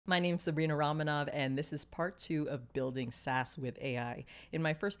My name's Sabrina Ramonov, and this is part 2 of building SaaS with AI. In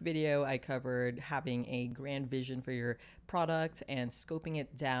my first video, I covered having a grand vision for your product and scoping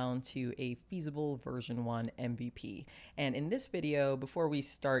it down to a feasible version 1 MVP. And in this video, before we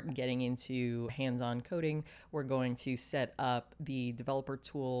start getting into hands-on coding, we're going to set up the developer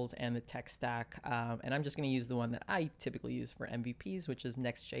tools and the tech stack. And I'm just going to use the one that I typically use for MVPs, which is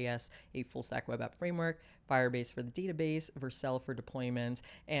Next.js, a full-stack web app framework, Firebase for the database, Vercel for deployment,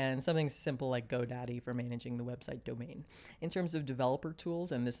 and something simple like GoDaddy for managing the website domain. In terms of developer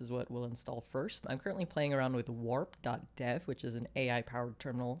tools, and this is what we'll install first, I'm currently playing around with warp.dev, which is an AI-powered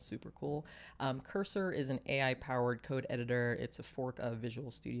terminal, super cool. Cursor is an AI-powered code editor. It's a fork of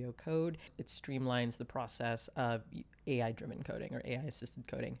Visual Studio Code. It streamlines the process of AI-driven coding or AI-assisted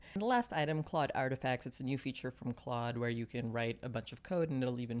coding. And the last item, Claude Artifacts. It's a new feature from Claude where you can write a bunch of code and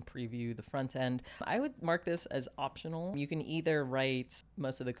it'll even preview the front end. I would mark this as optional. You can either write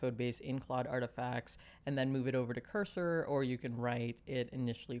most of the code base in Claude Artifacts and then move it over to Cursor, or you can write it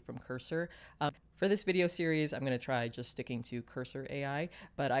initially from Cursor. For this video series, I'm going to try just sticking to Cursor AI,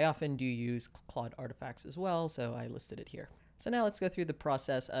 but I often do use Claude Artifacts as well, so I listed it here. So now let's go through the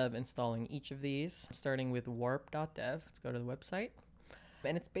process of installing each of these, starting with warp.dev. Let's go to the website.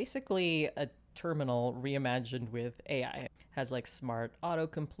 And it's basically a terminal reimagined with AI. It has like smart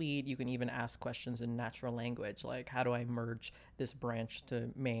autocomplete. You can even ask questions in natural language, like how do I merge this branch to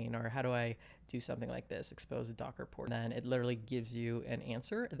main, or how do I do something like this, expose a Docker port. Then it literally gives you an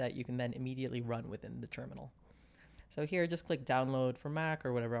answer that you can then immediately run within the terminal. So here, just click download for Mac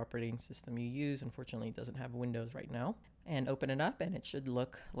or whatever operating system you use. Unfortunately, it doesn't have Windows right now. And open it up, and it should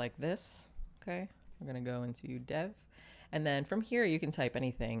look like this. Okay, we're gonna go into dev. And then from here, you can type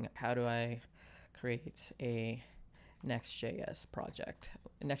anything. How do I create a Next.js project?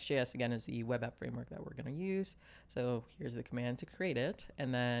 Next.js, again, is the web app framework that we're going to use. So here's the command to create it,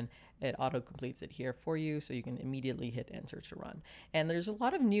 and then it auto-completes it here for you, so you can immediately hit enter to run. And there's a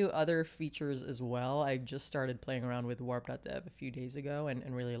lot of new other features as well. I just started playing around with warp.dev a few days ago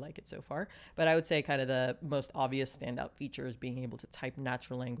and really like it so far. But I would say kind of the most obvious standout feature is being able to type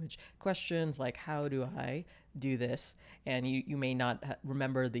natural language questions like, how do I do this? And you may not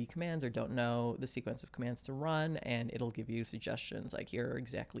remember the commands or don't know the sequence of commands to run, and it'll give you suggestions like here are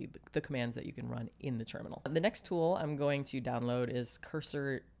exactly the commands that you can run in the terminal. The next tool I'm going to download is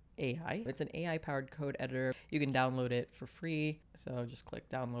Cursor AI. It's an AI-powered code editor. You can download it for free. So just click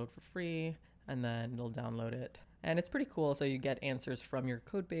download for free, and then it'll download it. And it's pretty cool. So you get answers from your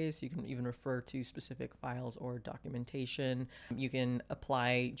code base. You can even refer to specific files or documentation. You can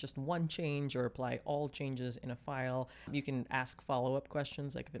apply just one change or apply all changes in a file. You can ask follow-up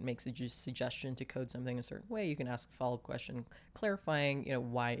questions, like if it makes a suggestion to code something a certain way, you can ask a follow-up question clarifying,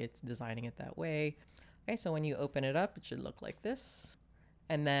 why it's designing it that way. Okay, so when you open it up, it should look like this.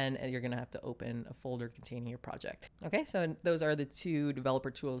 And then you're going to have to open a folder containing your project. Okay, so those are the two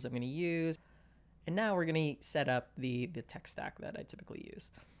developer tools I'm going to use. And now we're going to set up the tech stack that I typically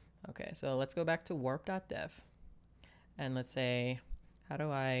use. Okay, so let's go back to warp.dev. And let's say, how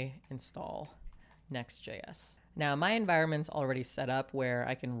do I install Next.js? Now, my environment's already set up where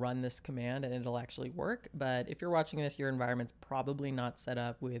I can run this command and it'll actually work. But if you're watching this, your environment's probably not set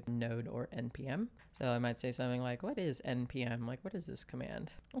up with Node or NPM. So I might say something like, what is NPM? Like, what is this command?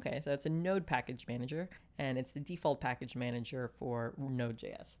 Okay, so it's a Node package manager, and it's the default package manager for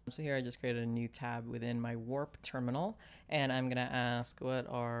Node.js. So here I just created a new tab within my Warp terminal, and I'm gonna ask what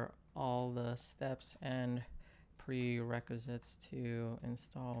are all the steps and prerequisites to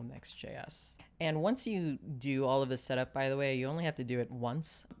install Next.js. And once you do all of this setup, by the way, you only have to do it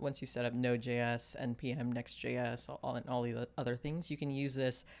once. Once you set up Node.js, NPM, Next.js, and all the other things, you can use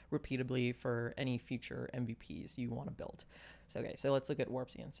this repeatedly for any future MVPs you want to build. So, okay, so let's look at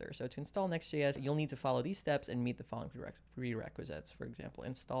Warp's answer. So to install Next.js, you'll need to follow these steps and meet the following prerequisites. For example,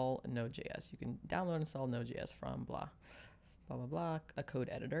 install Node.js. You can download and install Node.js from blah blah, blah, a code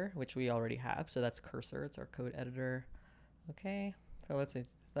editor, which we already have. So that's Cursor, it's our code editor. Okay, so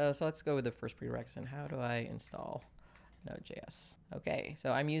let's go with the first prerequisite. How do I install Node.js? Okay,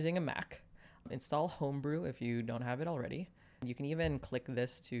 so I'm using a Mac. Install Homebrew if you don't have it already. You can even click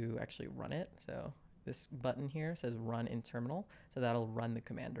this to actually run it. So this button here says run in terminal. So that'll run the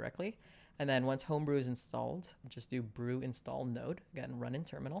command directly. And then once Homebrew is installed, just do brew install node, again, run in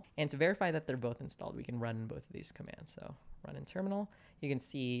terminal. And to verify that they're both installed, we can run both of these commands. So run in terminal, you can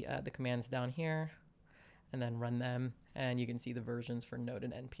see the commands down here, and then run them, and you can see the versions for Node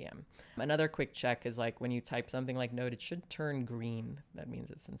and NPM. Another quick check is like when you type something like Node, it should turn green. That means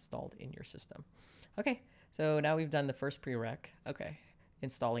it's installed in your system. Okay, so now we've done the first prereq. Okay,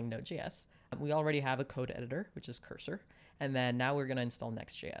 installing Node.js. We already have a code editor, which is Cursor. And then now we're going to install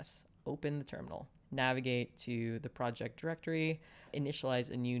Next.js. Open the terminal, navigate to the project directory,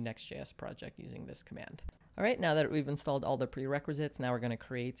 initialize a new Next.js project using this command. All right, now that we've installed all the prerequisites, now we're going to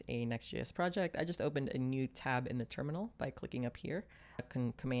create a Next.js project. I just opened a new tab in the terminal by clicking up here.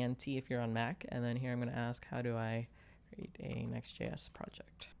 Command T if you're on Mac, and then here I'm going to ask, how do I create a Next.js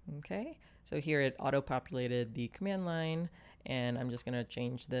project? Okay, so here it auto-populated the command line, and I'm just going to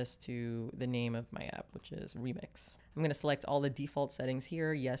change this to the name of my app, which is Remix. I'm going to select all the default settings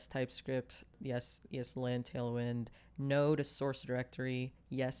here. Yes, TypeScript. Yes, ESLint, Tailwind. No to source directory.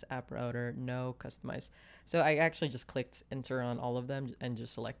 Yes, app router. No, customize. So I actually just clicked enter on all of them and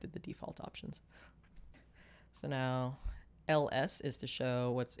just selected the default options. So now ls is to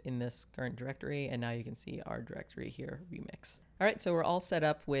show what's in this current directory, and now you can see our directory here, Remix. All right, so we're all set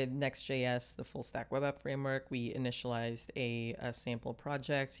up with Next.js, the full stack web app framework. We initialized a sample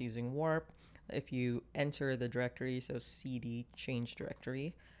project using Warp. If you enter the directory, so cd change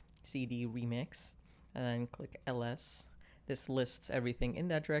directory, cd remix, and then click ls, this lists everything in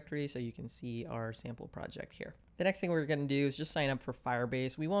that directory so you can see our sample project here. The next thing we're going to do is just sign up for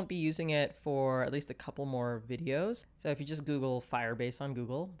Firebase. We won't be using it for at least a couple more videos. So if you just Google Firebase on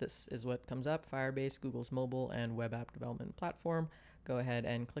Google, this is what comes up. Firebase, Google's mobile and web app development platform. Go ahead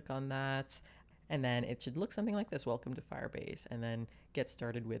and click on that. And then it should look something like this. Welcome to Firebase. And then get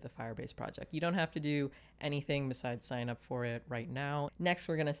started with the Firebase project. You don't have to do anything besides sign up for it right now. Next,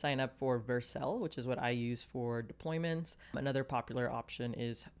 we're going to sign up for Vercel, which is what I use for deployments. Another popular option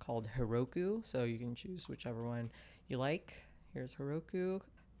is called Heroku. So you can choose whichever one you like. Here's Heroku,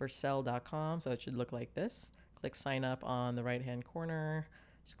 vercel.com. So it should look like this. Click sign up on the right-hand corner.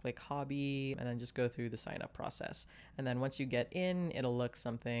 Just click hobby and then just go through the sign up process. And then once you get in, it'll look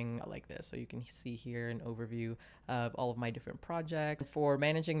something like this. So you can see here an overview of all of my different projects. For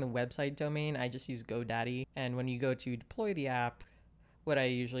managing the website domain, I just use GoDaddy. And when you go to deploy the app, what I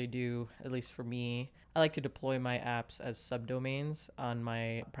usually do, at least for me, I like to deploy my apps as subdomains on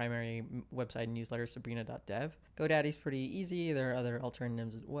my primary website newsletter, sabrina.dev. GoDaddy's pretty easy. There are other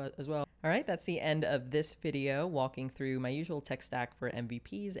alternatives as well. All right, that's the end of this video walking through my usual tech stack for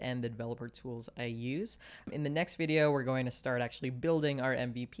MVPs and the developer tools I use. In the next video, we're going to start actually building our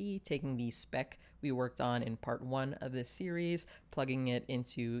MVP, taking the spec we worked on in part 1 of this series, plugging it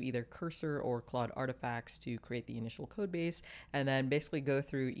into either Cursor or Claude artifacts to create the initial code base, and then basically go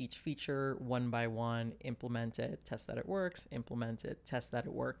through each feature one by one, implement it, test that it works, implement it, test that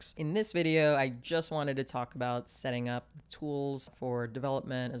it works. In this video, I just wanted to talk about setting up the tools for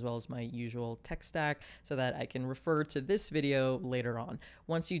development as well as my usual tech stack so that I can refer to this video later on.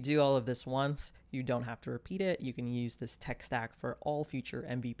 Once you do all of this once, you don't have to repeat it. You can use this tech stack for all future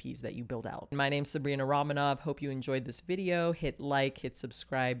MVPs that you build out. My name's Sabrina Ramonov. Hope you enjoyed this video. Hit like, hit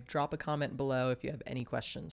subscribe, drop a comment below if you have any questions.